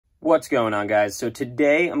What's going on, guys? So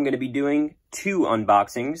today I'm going to be doing two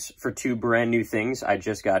unboxings for two brand new things I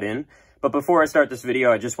just got in. But before I start this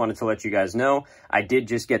video, I just wanted to let you guys know I did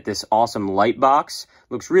just get this awesome light box.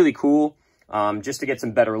 Looks really cool. Just to get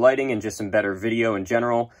some better lighting and just some better video in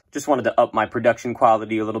general. Just wanted to up my production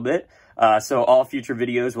quality a little bit. So all future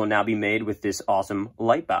videos will now be made with this awesome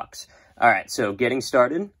light box. All right, so getting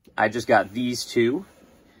started, I just got these two.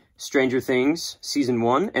 Stranger Things Season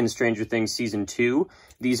 1 and Stranger Things Season 2.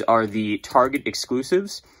 These are the Target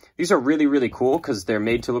exclusives. These are really, really cool because they're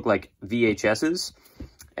made to look like VHSs.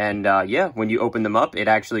 And yeah, when you open them up, it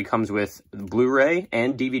actually comes with Blu-ray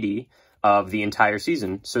and DVD of the entire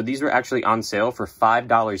season. So these were actually on sale for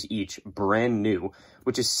 $5 each, brand new,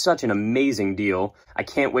 which is such an amazing deal. I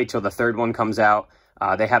can't wait till the third one comes out.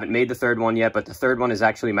 They haven't made the third one yet, but the third one is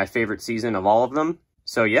actually my favorite season of all of them.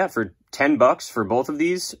 So yeah, for $10 for both of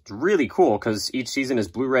these, it's really cool because each season is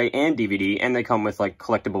Blu-ray and DVD, and they come with like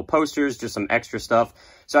collectible posters, just some extra stuff.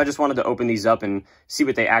 So I just wanted to open these up and see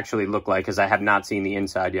what they actually look like because I have not seen the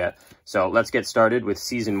inside yet. So let's get started with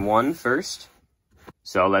Season 1 first.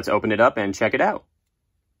 So let's open it up and check it out.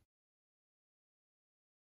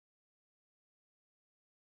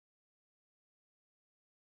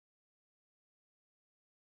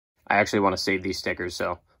 I actually want to save these stickers,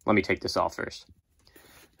 so let me take this off first.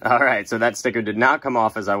 All right, so that sticker did not come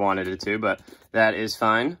off as I wanted it to, but that is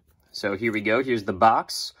fine. So here we go. Here's the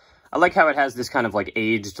box. I like how it has this kind of like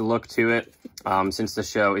aged look to it, since the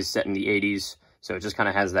show is set in the 80s. So it just kind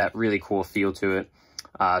of has that really cool feel to it.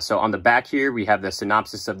 So on the back here, we have the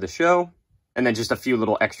synopsis of the show, and then just a few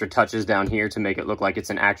little extra touches down here to make it look like it's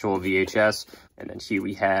an actual VHS. And then here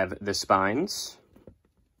we have the spines.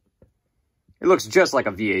 It looks just like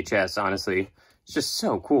a VHS, honestly. It's just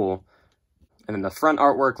so cool. And then the front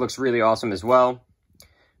artwork looks really awesome as well.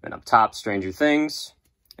 And up top, Stranger Things.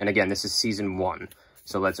 And again, this is Season 1.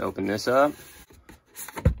 So let's open this up.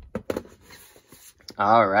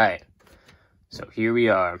 All right. So here we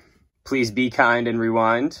are. Please be kind and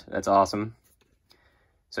rewind. That's awesome.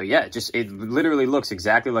 So yeah, it literally looks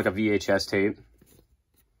exactly like a VHS tape.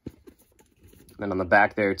 And then on the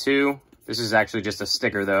back there too. This is actually just a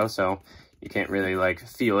sticker though, so you can't really like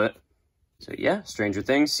feel it. So yeah, Stranger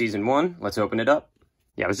Things Season 1. Let's open it up.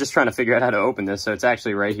 Yeah, I was just trying to figure out how to open this. So it's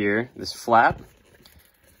actually right here, this flap.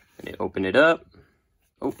 And you open it up.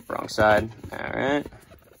 Oh, wrong side. All right.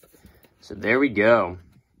 So there we go.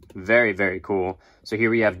 Very, very cool. So here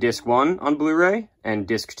we have disc 1 on Blu-ray and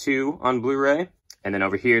disc 2 on Blu-ray. And then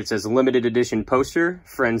over here it says limited edition poster,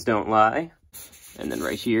 Friends Don't Lie. And then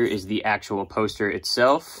right here is the actual poster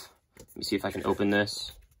itself. Let me see if I can open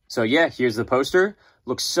this. So yeah, here's the poster.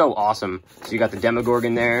 Looks so awesome. So you got the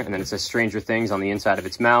Demogorgon there, and then it says Stranger Things on the inside of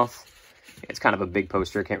its mouth. It's kind of a big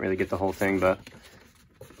poster. Can't really get the whole thing, but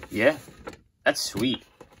yeah, that's sweet.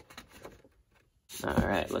 All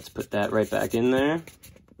right, let's put that right back in there.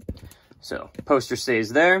 So poster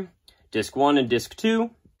stays there, disc 1 and disc 2.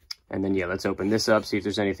 And then yeah, let's open this up, see if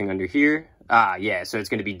there's anything under here. Ah, yeah, so it's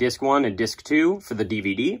going to be disc 1 and disc 2 for the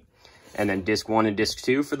DVD. And then disc 1 and disc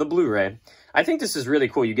 2 for the Blu-ray. I think this is really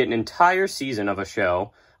cool. You get an entire season of a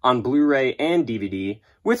show on Blu-ray and DVD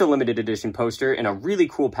with a limited edition poster in a really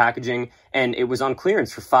cool packaging, and it was on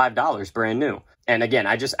clearance for $5, brand new. And again,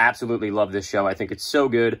 I just absolutely love this show. I think it's so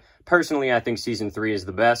good. Personally, I think Season 3 is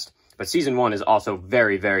the best, but Season 1 is also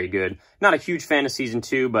very, very good. Not a huge fan of Season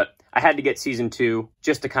 2, but I had to get Season 2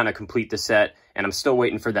 just to kind of complete the set, and I'm still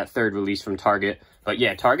waiting for that third release from Target. But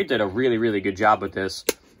yeah, Target did a really, really good job with this.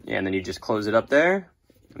 Yeah, and then you just close it up there.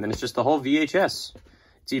 And then it's just the whole VHS.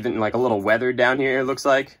 It's even like a little weathered down here, it looks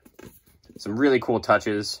like. Some really cool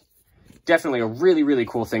touches. Definitely a really, really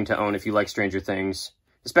cool thing to own if you like Stranger Things,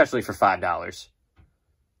 especially for $5.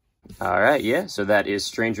 All right, yeah, so that is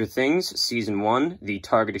Stranger Things Season 1, the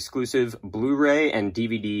Target exclusive Blu-ray and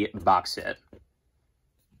DVD box set.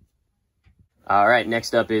 All right,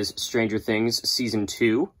 next up is Stranger Things Season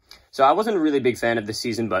 2. So I wasn't a really big fan of this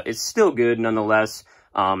season, but it's still good nonetheless.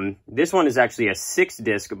 This one is actually a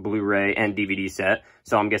 6-disc Blu-ray and DVD set,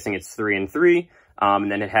 so I'm guessing it's 3 and 3.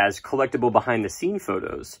 And then it has collectible behind-the-scene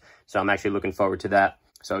photos, so I'm actually looking forward to that.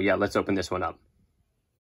 So yeah, let's open this one up.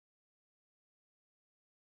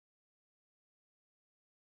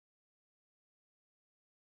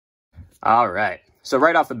 All right, so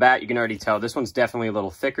right off the bat, you can already tell this one's definitely a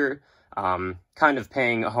little thicker, kind of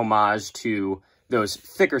paying a homage to those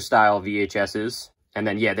thicker style VHSs. And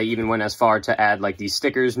then, yeah, they even went as far to add, like, these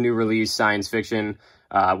stickers, new release, science fiction,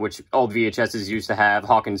 which old VHSs used to have,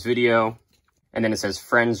 Hawkins Video. And then it says,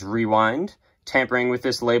 Friends Rewind. Tampering with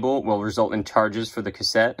this label will result in charges for the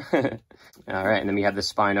cassette. All right, and then we have the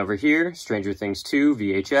spine over here, Stranger Things 2,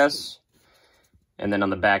 VHS. And then on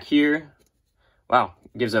the back here, wow,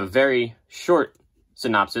 gives a very short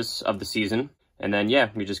synopsis of the season. And then, yeah,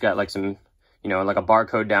 we just got like some, you know, like a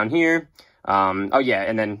barcode down here. Oh yeah,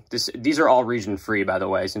 and then these are all region free, by the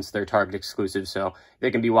way, since they're Target exclusive, so they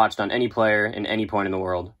can be watched on any player in any point in the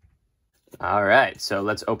world. All right, so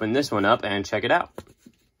let's open this one up and check it out.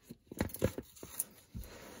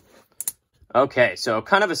 Okay, so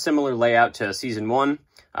kind of a similar layout to Season 1.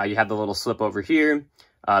 You have the little slip over here,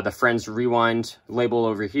 the Friends Rewind label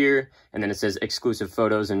over here, and then it says exclusive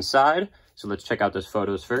photos inside. So let's check out those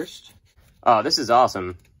photos first. Oh, this is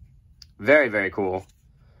awesome. Very, very cool.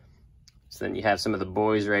 So then you have some of the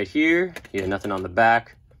boys right here. You have nothing on the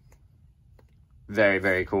back. Very,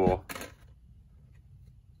 very cool.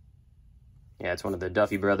 Yeah, it's one of the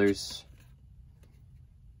Duffy brothers.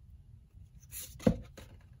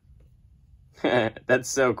 That's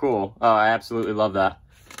so cool. Oh, I absolutely love that.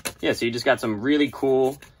 Yeah, so you just got some really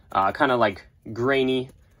cool, kind of like grainy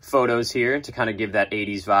photos here to kind of give that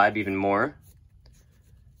 80s vibe even more.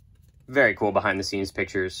 Very cool behind the scenes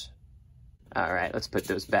pictures. All right, let's put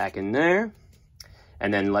those back in there.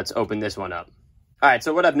 And then let's open this one up. All right,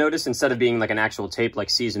 so what I've noticed, instead of being like an actual tape like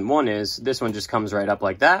Season 1 is, this one just comes right up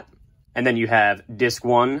like that. And then you have disc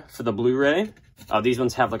 1 for the Blu-ray. These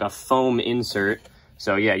ones have like a foam insert.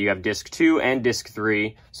 So yeah, you have disc 2 and disc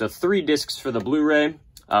 3. So 3 discs for the Blu-ray,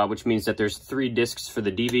 which means that there's 3 discs for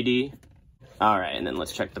the DVD. All right, and then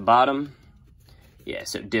let's check the bottom. Yeah,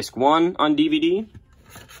 so disc 1 on DVD,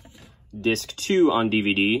 disc 2 on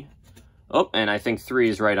DVD. Oh, and I think 3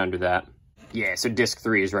 is right under that. Yeah, so disc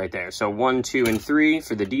 3 is right there. So 1, 2, and 3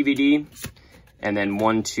 for the DVD, and then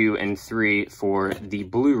 1, 2, and 3 for the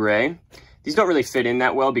Blu-ray. These don't really fit in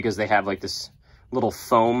that well because they have like this little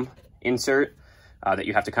foam insert that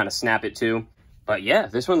you have to kind of snap it to. But yeah,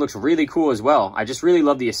 this one looks really cool as well. I just really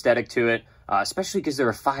love the aesthetic to it, especially because they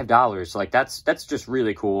were $5. Like that's just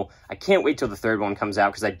really cool. I can't wait till the third one comes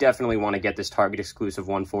out because I definitely want to get this Target exclusive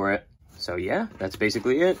one for it. So yeah, that's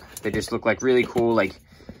basically it. They just look like really cool, like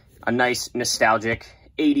a nice nostalgic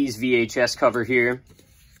 80s VHS cover here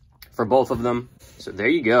for both of them. So there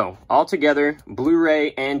you go. All together,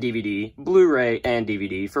 Blu-ray and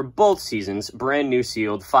DVD for both seasons, brand new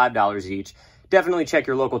sealed, $5 each. Definitely check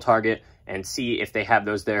your local Target and see if they have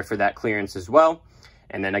those there for that clearance as well.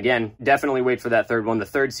 And then again, definitely wait for that third one. The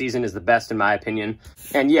third season is the best in my opinion.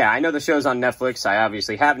 And yeah, I know the show's on Netflix. I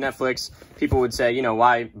obviously have Netflix. People would say, you know,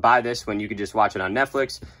 why buy this when you could just watch it on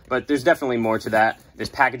Netflix? But there's definitely more to that. This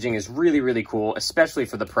packaging is really, really cool, especially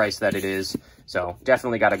for the price that it is. So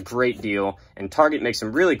definitely got a great deal. And Target makes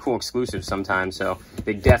some really cool exclusives sometimes. So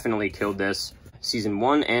they definitely killed this. Season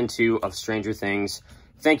 1 and 2 of Stranger Things.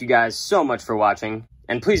 Thank you guys so much for watching.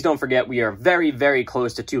 And please don't forget, we are very, very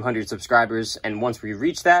close to 200 subscribers. And once we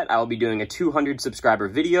reach that, I will be doing a 200 subscriber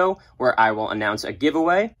video where I will announce a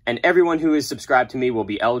giveaway. And everyone who is subscribed to me will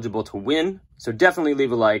be eligible to win. So definitely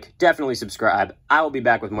leave a like, definitely subscribe. I will be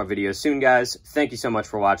back with more videos soon, guys. Thank you so much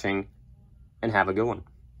for watching, and have a good one.